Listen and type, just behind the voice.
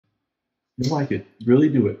You like it. Really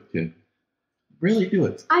do it, kid. Really do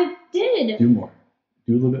it. I did. Do more.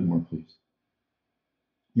 Do a little bit more, please.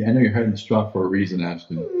 Yeah, I know you're hiding the straw for a reason,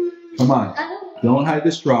 Ashton. Come on. Don't hide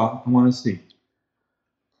the straw. I want to see.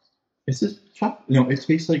 Is this chocolate? No, it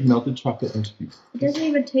tastes like melted chocolate ice cream. It doesn't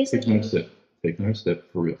even taste like Take another sip. Take another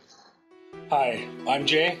sip, for real. Hi, I'm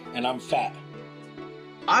Jay, and I'm fat.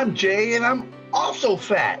 I'm Jay, and I'm also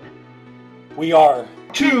fat. We are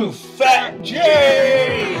Two Fat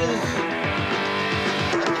Jays!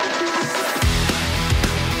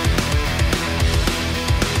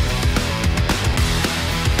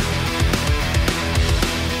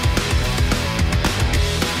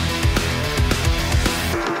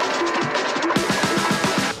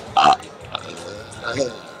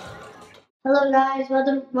 Hello guys,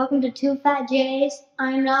 welcome to Two Fat Jays.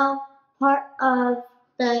 I'm now part of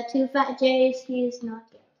the Two Fat Jays. He is not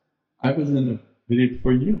yet. I was in a video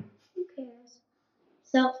before you. Who cares?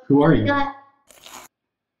 So who are you?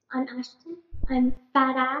 I'm Ashton. I'm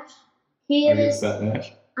Fat Ash. Fat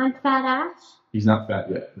Ash? I'm Fat Ash. He's not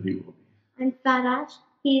fat yet, but he will be. I'm Fat Ash.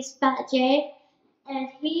 He's Fat Jay, and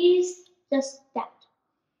he's just that.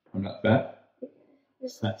 I'm not fat.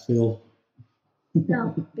 Fat Phil.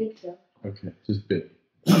 No, big Phil. Okay, just big.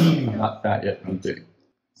 I'm not fat yet. I'm big.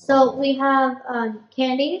 So we have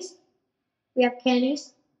candies. We have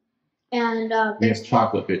candies, and we have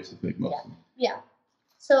chocolate basically mostly. Yeah.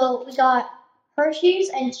 So we got Hershey's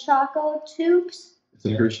and Choco tubes. It's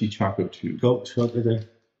a Hershey Choco tube. Go, show it right there.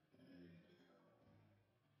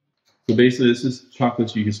 So basically, this is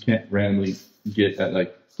chocolates you just can't randomly get at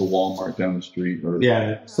like the Walmart down the street. Or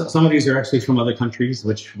yeah, so some of these are actually from other countries,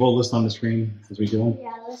 which we'll list on the screen as we go.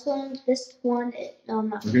 Yeah, this one. No, I'm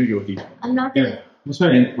not. We're gonna go with these. I'm not gonna.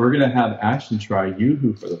 And we're gonna have Ashton try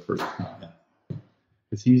Yoo-Hoo for the first time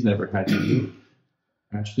because he's never had Yoo-Hoo.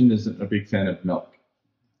 Ashton isn't a big fan of milk.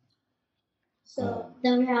 So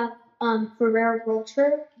then we have Ferrero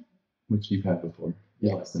Rocher, which you've had before.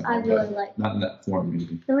 Yes, I really like. Not in that form,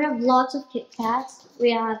 maybe. Then we have lots of Kit Kats.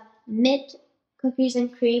 We have mint cookies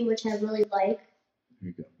and cream, which I really like. There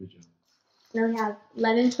you go. Good job. Then we have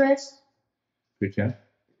lemon crisp. Kit Kat.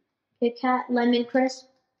 Kit Kat lemon crisp,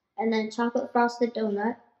 and then chocolate frosted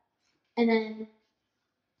donut, and then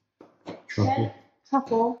truffle.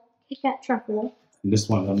 Kit Kat truffle. And this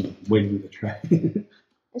one I'm waiting to try.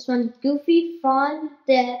 This one Goofy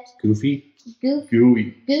Fondant. Goofy.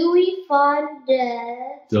 Gooey. Gooey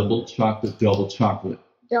Fondant. Double chocolate. Double chocolate.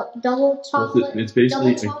 It's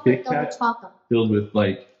basically double a Kit Kat filled with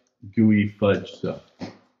like gooey fudge stuff.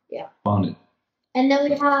 Yeah. Fondant. And then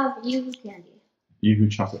we have Yoo-Hoo candy. Yoo-Hoo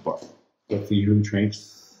chocolate bar. With the Yoo-Hoo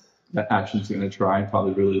drinks. That Ashton's gonna try and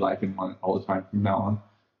probably really like and want all the time from now on.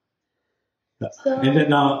 So, and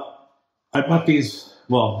then I bought these,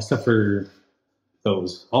 well, except for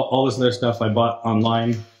those. All this other stuff I bought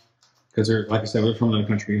online because they're, like I said, they're from another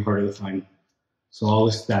country, harder to find. So I'll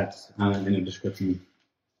list that in the description.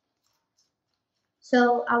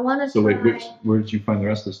 So I want to. So wait, where did you find the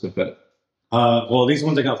rest of the stuff at? Well, these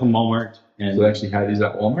ones I got from Walmart. And so they actually had these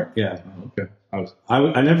at Walmart? Yeah. Oh, okay.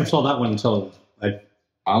 I never saw that one until I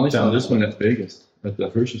only saw this one at Vegas, at the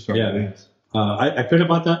Hershey store. Yeah. Vegas. I could have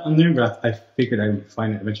bought that on there, but I figured I would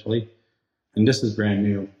find it eventually. And this is brand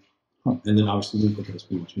new. Huh. And then obviously we is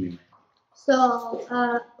pretty much new.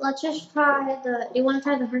 So let's just try the. Do you want to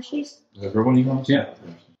try the Hershey's? Everyone you want? Yeah.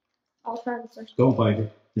 I'll try the first. Don't bite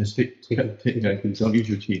it. Just take it. Don't use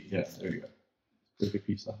your teeth. Yeah, there you go. Take a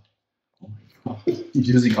piece off. Oh my god. He's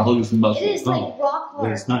using all of his muscles. It is like rock hard.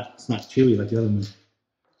 But it's not chewy like the other one.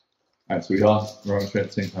 Alright, so we're all trying at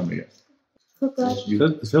the same time, I guess.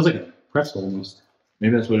 It feels like a pretzel almost.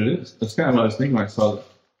 Maybe that's what it is. That's kind of what I was thinking when I saw it.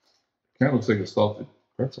 It kind of looks like a salted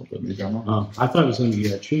pretzel, but maybe I'm wrong. I thought it was going to be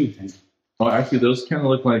a chewy thing. Oh, actually, those kind of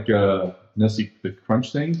look like Nestle, the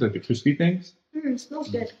crunch things, like the crispy things. It smells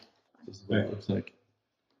good. This is what it looks like.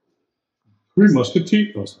 Three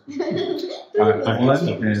Musketeers. Alright, 1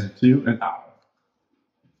 and 2 and out.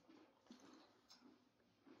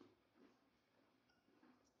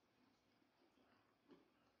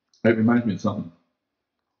 It reminds me of something.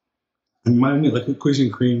 It reminds me of like a cookies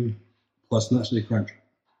and cream plus Nestle Crunch.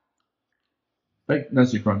 Like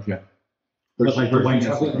Nestle Crunch, yeah. But like the white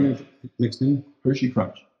chocolate mixed in? Hershey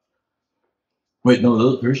Crunch. Wait, no,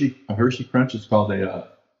 a Hershey Crunch is called a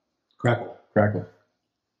Crackle. Crackle.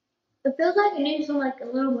 It feels like it needs some like a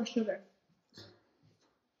little more sugar.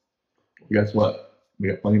 Guess what? We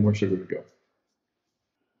got plenty more sugar to go.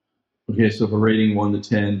 Okay, so for rating 1 to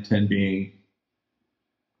 10, 10 being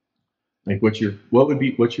like what's your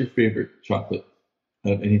favorite chocolate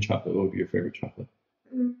out of any chocolate? What would be your favorite chocolate?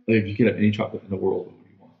 Like if you could have any chocolate in the world, what would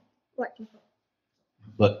you want? What chocolate?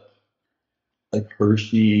 But like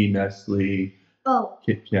Hershey, Nestle, Oh,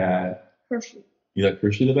 Kit Kat. Hershey. You like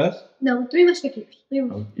Hershey the best? No, Three Musketeers.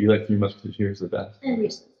 Oh, you like Three Musketeers the best? And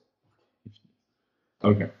Reese's.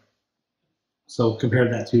 Okay, So compare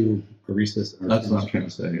that to a Reese's. Or that's what I'm trying to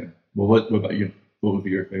say. Yeah. Well, what about you? What would be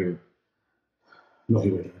your favorite? Milky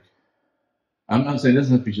Way dark. I'm not saying it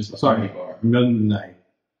doesn't have to be just a Sorry, candy bar. midnight.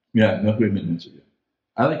 Yeah, Milky Way Midnights are good.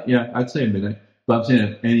 I like. Yeah, I'd say a midnight. But I'm saying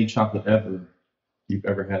if any chocolate ever you've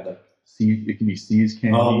ever had, like it can be See's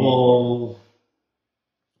candy. Oh, well,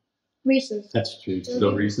 Reese's. that's true.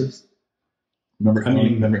 Still Reese's. Remember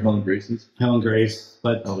Helen Grace's? Helen Grace,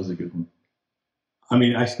 but That was a good one. I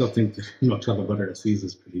mean, I still think the milk chocolate butter at See's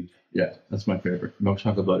is pretty. Yeah, that's my favorite. Milk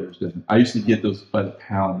chocolate butter is good. I used to get those by the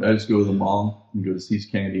pound. I just go to the mall and go to See's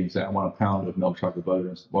Candy and say, I want a pound of milk chocolate butter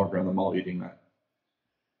and walk around the mall eating that.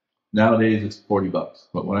 Nowadays it's $40,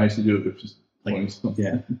 but when I used to do it, it was just Like, 20 something.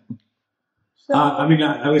 Yeah. So, I mean,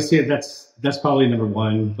 I would say that's probably number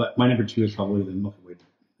one, but my number two is probably the Milky Way.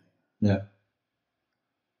 Yeah.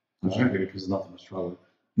 I'm trying to because it's not that much chocolate.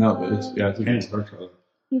 No, but it's a And good it's one. dark chocolate.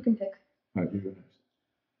 you can pick. All right, you go next.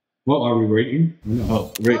 Well, are we rating? No.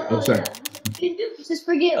 Oh, great. Oh, sorry. Yeah. Just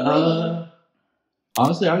forget rating.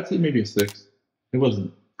 Honestly, I'd say maybe a 6. It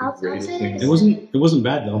wasn't the I'll greatest say thing. it's- It wasn't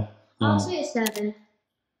bad though. I'll say a 7.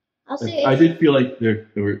 I'll say I did feel like there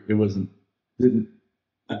was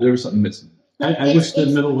something missing. I wish the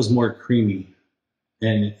middle was more creamy,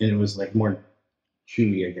 and it was like more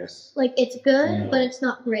chewy, I guess. like it's good, Yeah. but it's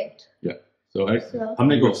not great. So So I'm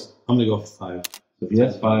gonna go for 5. so he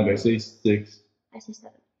has 5. I say 6. I say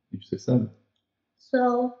 7. You say 7.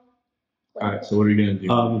 So. All right. So what are you gonna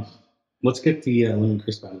do? Let's get the lemon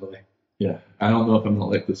crisp out of the way. Yeah, I don't know if I'm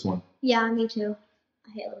gonna like this one. Yeah, me too.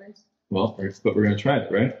 I hate lemons. Well, but we're gonna try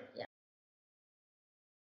it, right? Yeah.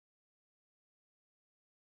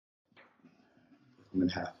 I'm in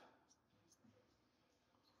half.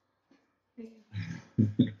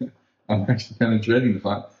 I'm actually kind of dreading the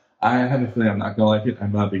thought. I have a feeling I'm not gonna like it.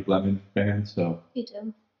 I'm not a big lemon fan, so Me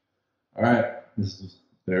too. all right.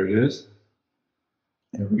 There it is.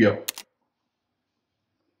 There we go.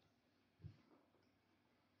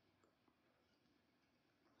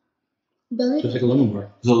 Does it? Just like a lemon bar.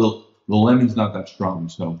 So the lemon's not that strong,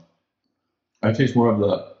 so I taste more of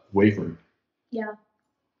the wafer. Yeah.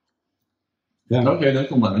 Yeah. Okay,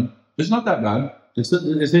 that's a lemon. It's not that bad. It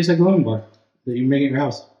tastes like a lemon bar that you make at your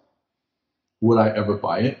house. Would I ever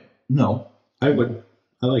buy it? No. I would.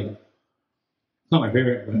 I like it. It's not my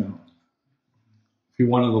favorite, but No. if you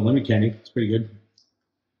wanted the lemon candy, it's pretty good.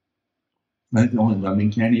 I think the only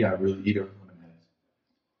lemon candy I really eat are lemon heads.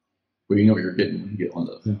 But you know what you're getting when you get one of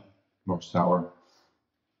those. Yeah. More sour.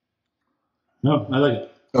 No, I like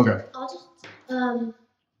it. Okay. I'll just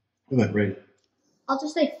Go ahead, rate it. I'll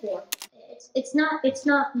just say 4. It's not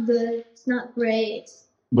good. It's not great.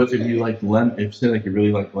 But if you like lemon, if say like you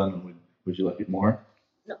really like lemon, would you like it more?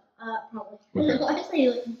 No, probably. Okay. No, I say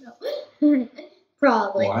like no.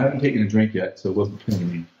 Probably. Well, I haven't taken a drink yet, so it wasn't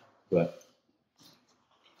killing me. But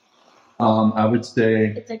I would say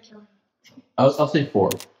It's a killer. I'll say 4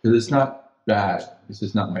 because it's not bad. It's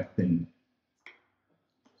just not my thing.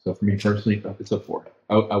 So for me personally, it's a 4.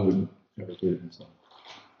 I wouldn't ever do it myself.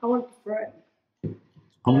 I want to prefer it.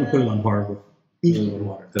 I'm gonna put it on par with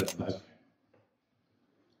water. That's 5.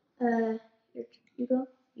 You go.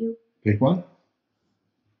 You. Pick one.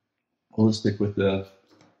 We'll just stick with the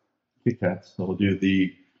Kit Kats. So we'll do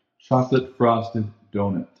the chocolate frosted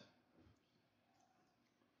donut.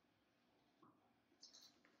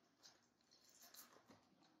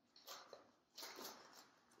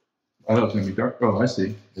 I thought it was gonna be dark. Oh, I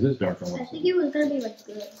see. It is dark on one I side. think it was gonna be like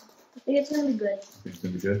good. I think it's gonna be good. Think it's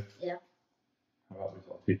gonna be good. Yeah. How about we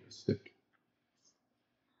all take a stick?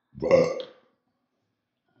 Oh my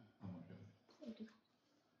god.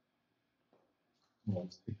 Well,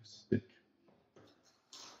 let's take a stick.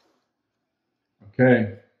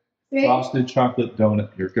 Okay. Ready? Frosted chocolate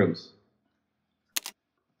donut. Here it goes.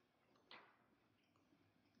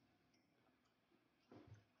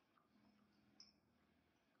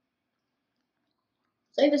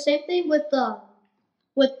 So the same thing with the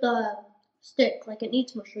stick. Like it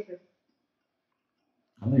needs more sugar.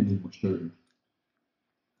 I think it needs more sugar.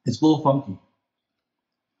 It's a little funky.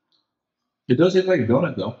 It does taste like a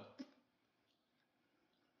donut, though.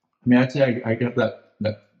 I mean, I'd say I got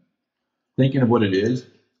that thinking of what it is.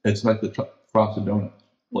 It's like the frosted donut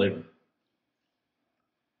flavor.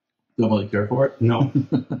 Don't really care for it. No,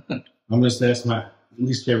 I'm gonna say that's my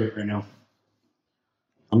least favorite right now.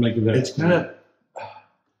 I'm gonna give that. It's kind of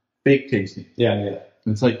fake tasting. yeah.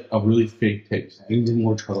 It's like a really fake taste. I need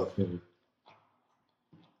more chocolate flavor.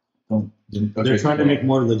 They're trying to make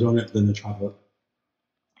more of the donut than the chocolate.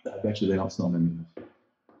 I bet you they don't sell them in.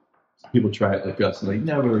 People try it like us, and like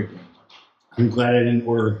never again. I'm glad I didn't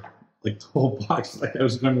order like the whole box. Like I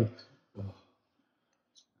was gonna.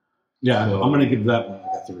 Yeah, So, I'm gonna give that one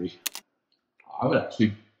like a 3. I would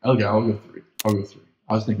actually. Okay, I'll go 3. I'll go 3.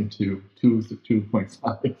 I was thinking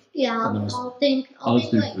 2.5. Yeah, Nice. I'll think I'll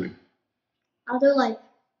do like 3. I'll do like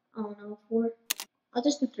I don't know 4. I'll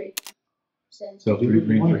just do 3. So 3,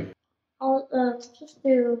 3, and 3. I'll just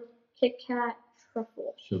do Kit Kat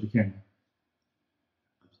truffle. Show the camera.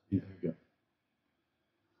 Yeah, there we go.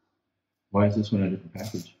 Why is this one a different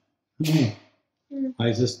package? Why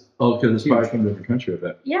is this? Oh, because it's probably from a different country, I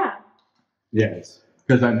bet. Yeah. Yes.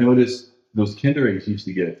 Because I noticed those Kinder eggs used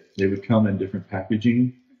to get, they would come in different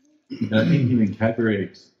packaging. And I think even Cadbury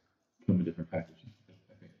eggs come in different packaging.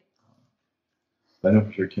 I think. I know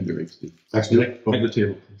for sure Kinder eggs do. Actually, Like, over the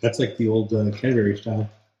table. That's like the old Cadbury style.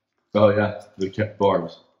 Oh, yeah. They kept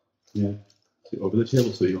bars. Yeah. See, over the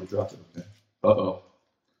table so you don't drop it. Okay. Uh-oh.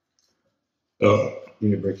 You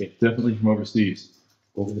need to break it Definitely from overseas.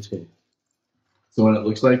 over the table. So when it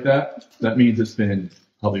looks like that, that means it's been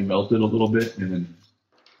probably melted a little bit and then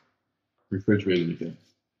refrigerated again.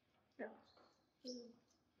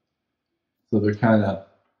 So they're kind of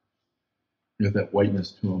got that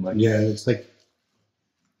whiteness to them. Like, Yeah, it's like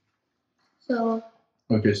So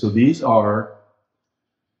okay, so these are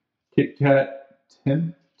Kit Kat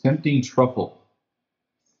Tempting Truffle.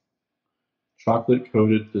 Chocolate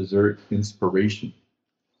coated dessert inspiration.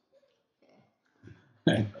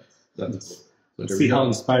 That's let's see how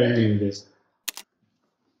inspiring it is.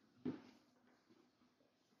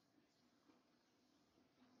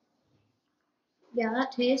 yeah,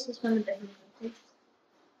 that taste is from a different country.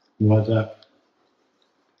 What's that?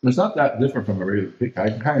 It's not that different from a regular Kit Kat. I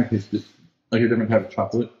can kind of taste it like a different type of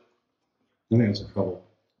chocolate. I think it's a trouble.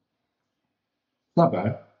 It's not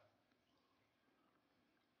bad.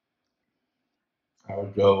 I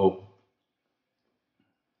would go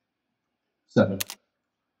 7.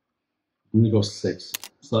 I'm gonna go 6,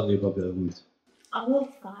 slightly above the other ones. I'll go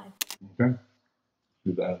 5. Okay.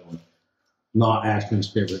 Do the other one. Not Ashton's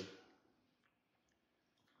favorite.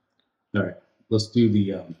 All right, let's do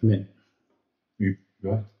the mint. You go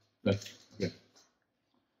ahead. That's okay.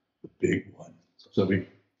 The big one. So we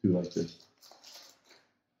do like this.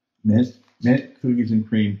 Mint cookies and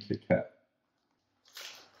cream Kit Kat.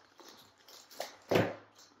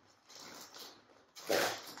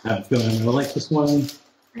 I have a feeling I like this one.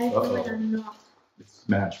 I feel like I'm not. It's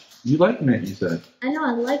smashed. You like mint, you said. I know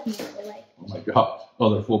I like it, but like Oh my god.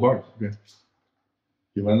 Oh, they're full bars. Okay.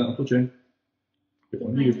 You want that, Uncle Jay? Good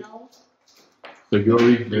on I you. know. So you're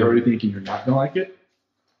already thinking you're not gonna like it?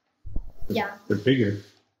 Yeah. They're bigger.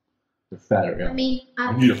 They're fatter, yeah. I mean,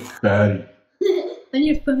 I need a fatty. I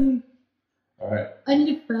need a fatty. Alright, I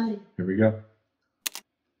need a fatty. here we go.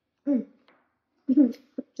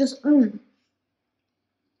 Just I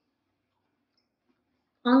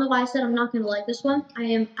don't know why I said I'm not gonna like this one. I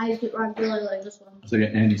really like this one. So yeah,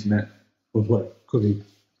 Andy's mint. With what? Cookie.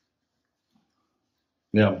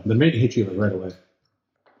 Yeah, the mint hit you right away.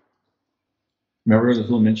 Remember those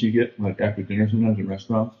little mints you get like after dinner sometimes in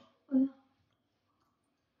restaurants? Oh, yeah.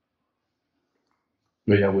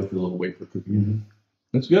 But yeah, with the little wafer cookie. Mm-hmm.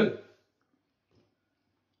 That's good.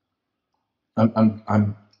 I'm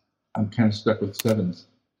kind of stuck with 7s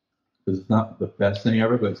because it's not the best thing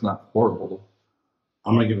ever, but it's not horrible.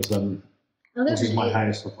 I'm gonna give it 7. I'll give This it is an my 8.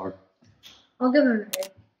 highest so far. I'll give it an 8. It's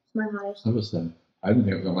my highest. I was 7. I didn't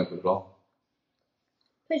think I was gonna like it at all.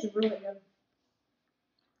 Tastes really good.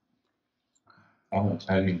 I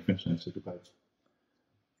didn't even finish it. I said goodbye.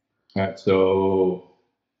 All right, so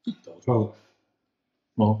Double chocolate.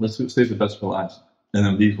 well, let's save the best for last, and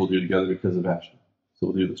then these we'll do together because of Ashton. So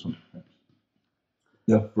we'll do this one.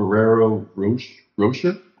 The Ferrero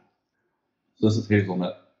Rocher. So this is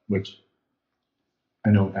hazelnut, which I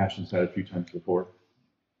know Ashton's had a few times before.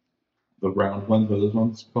 The round ones, what are those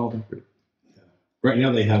ones called? Right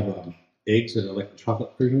now they have eggs that are like the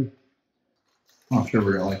chocolate version. I'm sure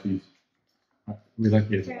we're gonna like these. We like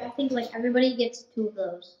these. I think like everybody gets 2 of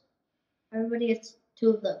those. Everybody gets 2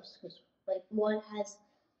 of those because like one has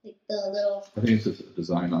like the little I think it's just a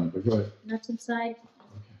design on it, but go ahead. nuts inside.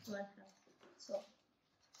 One has so.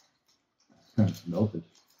 It's kind of melted.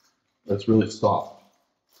 That's really soft.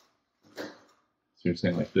 So you're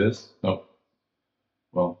saying like this? Oh,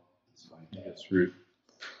 well, it's fine. You get screwed.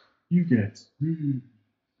 You get screwed.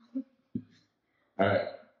 All right,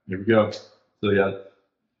 here we go. So yeah,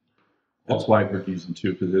 that's why we're using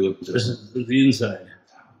 2 because they look This different. is the inside.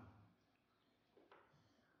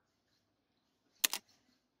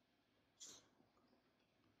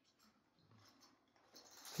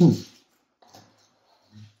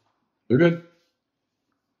 They're good.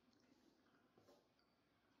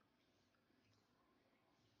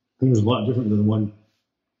 It was a lot different than the one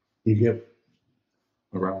you get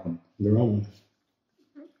Around. their own.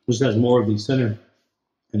 This has more of the center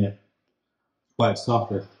in it. Why it's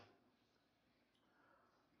softer.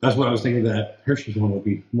 That's what I was thinking, that Hershey's one would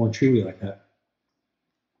be more chewy like that.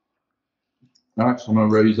 All right, so I'm gonna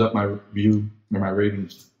raise up my review or my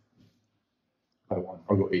ratings by 1.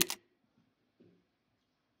 I'll go 8.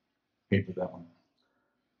 8 for that one.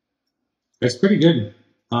 It's pretty good.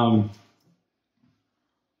 I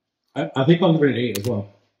think I'll give it an 8 as well.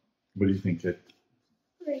 What do you think, Jake?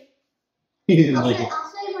 3. He didn't I'll like say, it.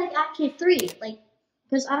 I'll say like actually 3, like,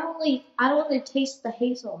 because I don't really taste the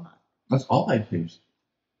hazelnut. That's all I taste.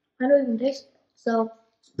 I don't even taste it. So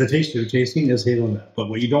The taste you're tasting is hazelnut, but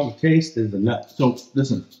what you don't taste is the nut. So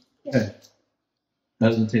listen, yeah. hey, that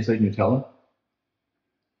doesn't taste like Nutella.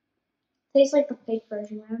 Tastes like the fake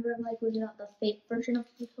version. Remember, like we got the fake version of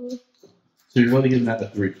Nutella? So you're really giving that a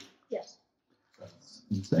 3. Yes. That's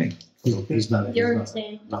insane. He's not. You're he's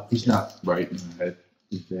insane. He's not right in the head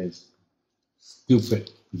these days.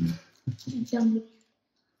 Stupid. Dummy.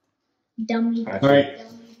 Dummy. All right, Dummy.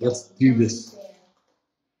 let's do this.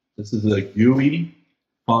 This is a gooey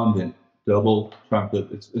fondant double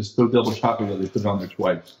chocolate. It's still double chocolate that they put it on there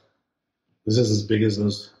twice. This is as big as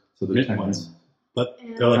those So the mint tiny ones, but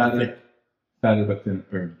Yeah. they're like fatter, fatter but thin,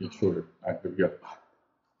 or it's shorter. All right, here we go.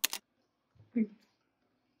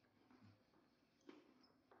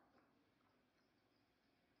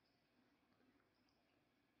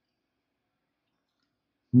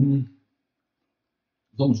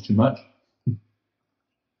 It's almost too much.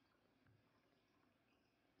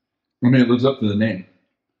 I mean, it lives up to the name.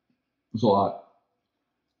 It's a lot.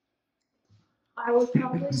 I would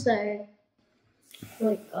probably say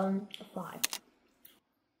like a 5.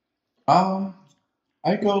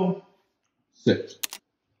 I go 6.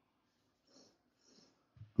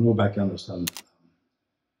 I'll go back down to 7.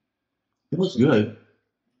 It was good.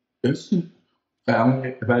 It's too. If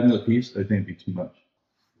I had another piece, I think it'd be too much.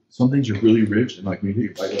 Some things are really rich, and like me,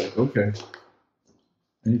 you bite it, like, okay.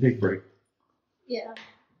 And you take a break. Yeah.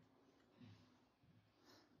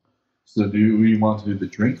 So, do we want to do the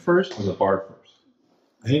drink first or the bar first?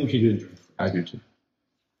 I think we should do the drink. I do too.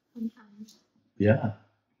 Sometimes. Yeah,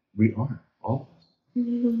 we are all of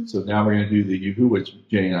us. So now we're gonna do the Yoo-hoo, which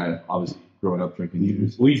Jay and I obviously growing up drinking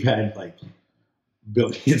Yoo-hoos. We've had like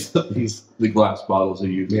billions of these. The glass bottles of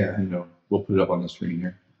Yoo-hoo. Yeah. You know, we'll put it up on the screen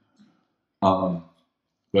here.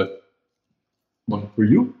 But one for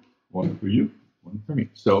you, one for you, one for me.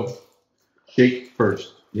 So shake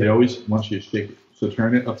first. They always want you to shake it. So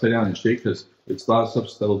turn it upside down and shake because it's a lot of stuff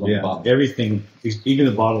settles on the Yeah, bottom. everything, even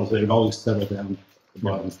the bottles, they would always settle down the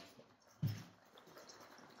bottom.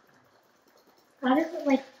 How does it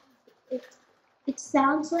like? It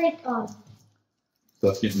sounds like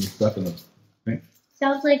Stuff's getting stuck in them.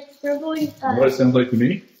 sounds like they're going. You know what it sounds like to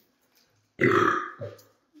me?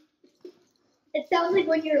 It sounds like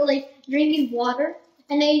when you're like drinking water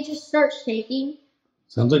and then you just start shaking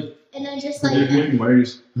Sounds like and then just What like are you doing? Why are you?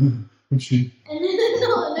 and then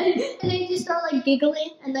no, and then you just start like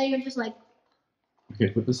giggling and then you're just like Okay,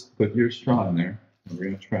 put your straw in there. And we're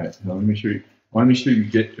gonna try it. Now, let me show you. I want to make sure you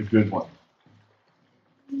get a good one.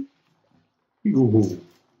 Ooh.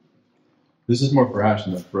 This is more for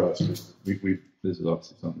Ashton than for us. 'Cause we this is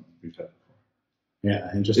obviously something we've had before. yeah,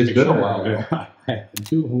 and just It's make been a sure while. I had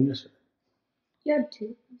 2 of them yesterday. you had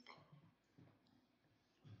 2.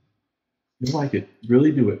 You like it?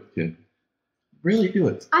 Really do it, kid. Really do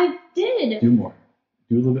it. I did. Do more.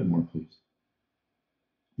 Do a little bit more, please.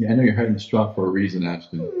 Yeah, I know you're hiding the straw for a reason,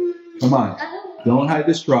 Ashton. Come on. Don't hide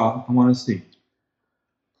the straw. I want to see.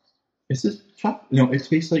 It's just chocolate. You know, it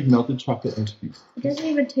tastes like melted chocolate ice cream. It doesn't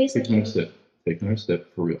even taste Take like another sip. Take another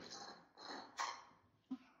sip for real.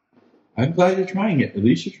 I'm glad you're trying it. At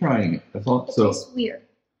least you're trying it. That's all. it So tastes weird.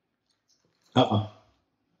 We're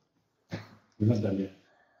not done yet.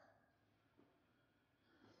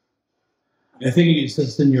 I think it's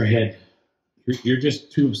just in your head. You're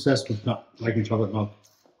just too obsessed with not liking chocolate milk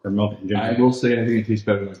or milk in I general. will say I think it tastes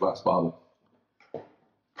better than a glass bottle.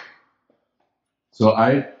 So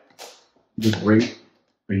I would rate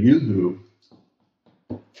a Yoo-hoo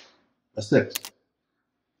a 6.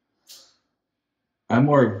 I'm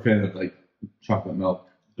more of a fan of like chocolate milk.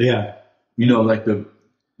 Yeah, You know, like the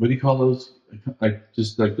what do you call those? Like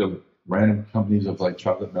just like the random companies of like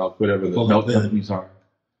chocolate milk, whatever the Well, milk the- companies are.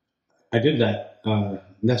 I did that.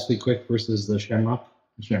 Nestle Quick versus the Shamrock.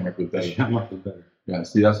 Shamrock with The that. Shamrock was better. Yeah,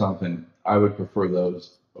 see, that's something I would prefer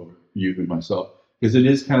those over Yoo-hoo myself because it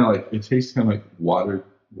is kind of like it tastes kind of like watered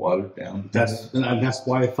watered down. That's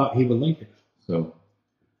why I thought he would like it. So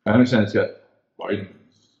I understand it's got vitamins,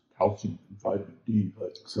 calcium, and vitamin D,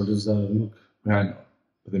 but So does milk. I know.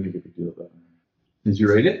 But they make a big deal about it. Did you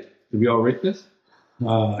rate it? Did we all rate this?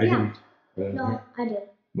 I Yeah. didn't. No, I did.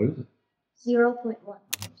 What is it? 0.1.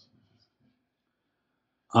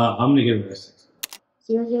 I'm gonna give it a 6.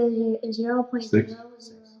 0.00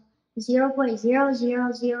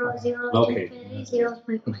 0.0000 Okay. infinity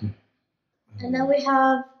 0.1. Okay. And then we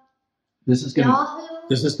have This is gonna Yahoo.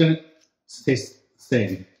 This is gonna stay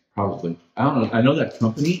same. probably. I don't know. I know that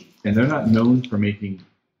company, and they're not known for making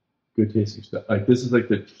good tasting stuff. Like this is like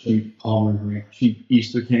the Palmer, right? cheap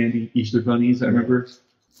Easter candy, Easter bunnies. I remember.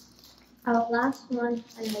 Our last one,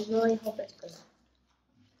 and I really hope it's good.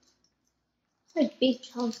 It's like big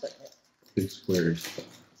chunks of it. Big squares.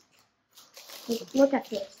 Look at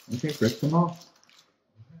this. Okay, break them off.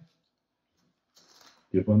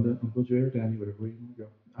 Give one to Uncle Joe or Daddy, whatever way you want to go.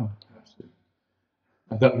 Oh, that's good.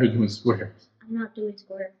 I thought we were doing squares. I'm not doing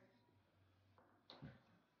square.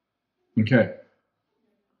 Okay.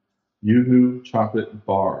 Yoo-hoo chocolate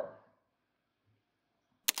bar.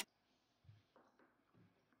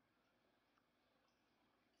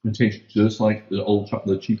 It tastes just like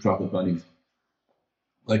the cheap chocolate bunnies.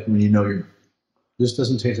 Like when you know you're. This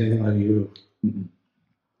doesn't taste anything like you. Mm-mm.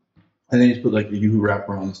 And they just put like the Yoo-hoo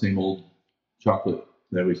wrapper on the same old chocolate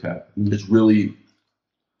that we have. It's really,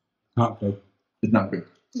 Not good. it's not good.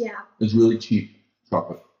 Yeah. It's really cheap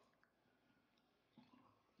chocolate.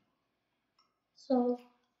 So,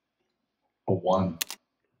 A 1.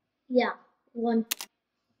 yeah. 1.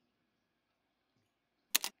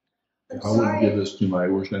 I'm I wouldn't sorry. give this to my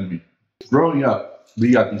worst enemy. Growing up,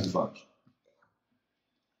 we got these a bunch.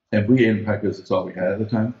 And we ate them because it's all we had at the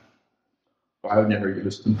time. But I would never give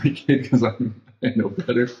this to my kid because I know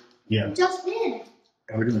better. Yeah. Just did.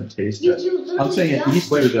 And we're going to taste You it. literally I'm saying at just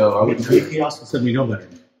Easter, though, I wouldn't. He also said we know better.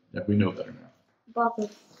 Yeah, we know better now. bought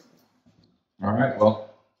this. All right, well.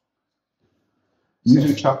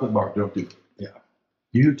 Yoo-hoo chocolate bar, don't do it. Yeah.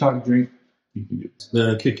 Yoo-hoo chocolate drink, you can do it.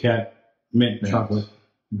 The Kit Kat mint Mint. chocolate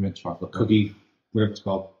Mint chocolate cookie, whatever it's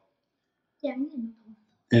called. Yeah, I'm gonna.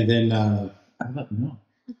 And then I don't know.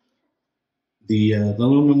 the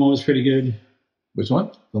aluminum one was pretty good. Which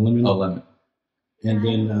one? The lemon. Oh, lemon. And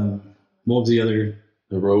then what was the other?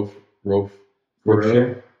 The Roche.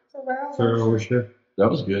 Rocher. Ferrero Rocher. That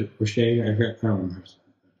was good. Rocher. I don't remember.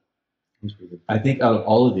 It was pretty good. I think out of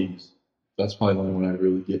all of these, that's probably the only one I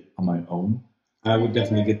really get on my own. I would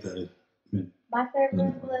definitely get the mint. My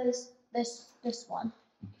favorite was this one.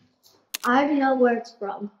 I already know where it's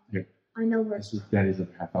from. Here. I know where This it's is Daddy's other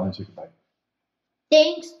half. I'll take a bite.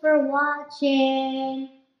 Thanks for watching.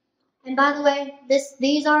 And by the way,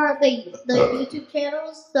 these are the YouTube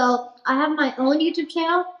channels. So I have my own YouTube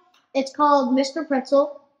channel. It's called Mr.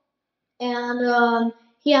 Pretzel, and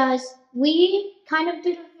we kind of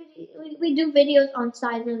do we do videos on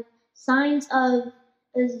signs of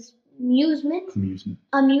amusement.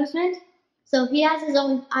 So he has his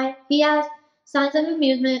own. He has signs of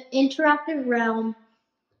amusement, interactive realm,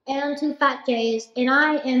 and 2 Fat J's, and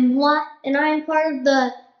I am part of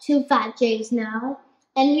the 2 Fat J's now,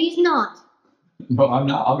 and he's not. No, I'm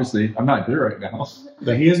not. Obviously, I'm not good right now.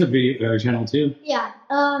 But he has a video channel too. Yeah.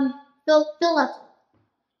 Phil left.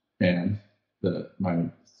 And my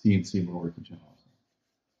CNC woodworking channel.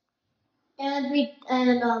 And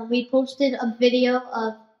we posted a video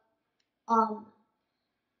of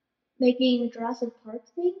making Jurassic Park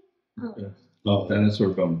thing. Oh. Yes. Oh, Dinosaur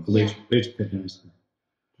Bones.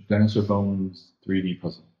 Dinosaur Bones 3D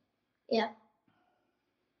puzzle. Yeah.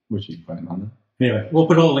 Which you can find on the. Anyway, we'll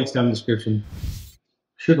put all the links down in the description. Be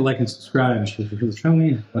sure to like and subscribe. Share for the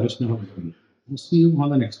family. Let us know how we're doing. We'll see you on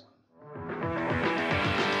the next one.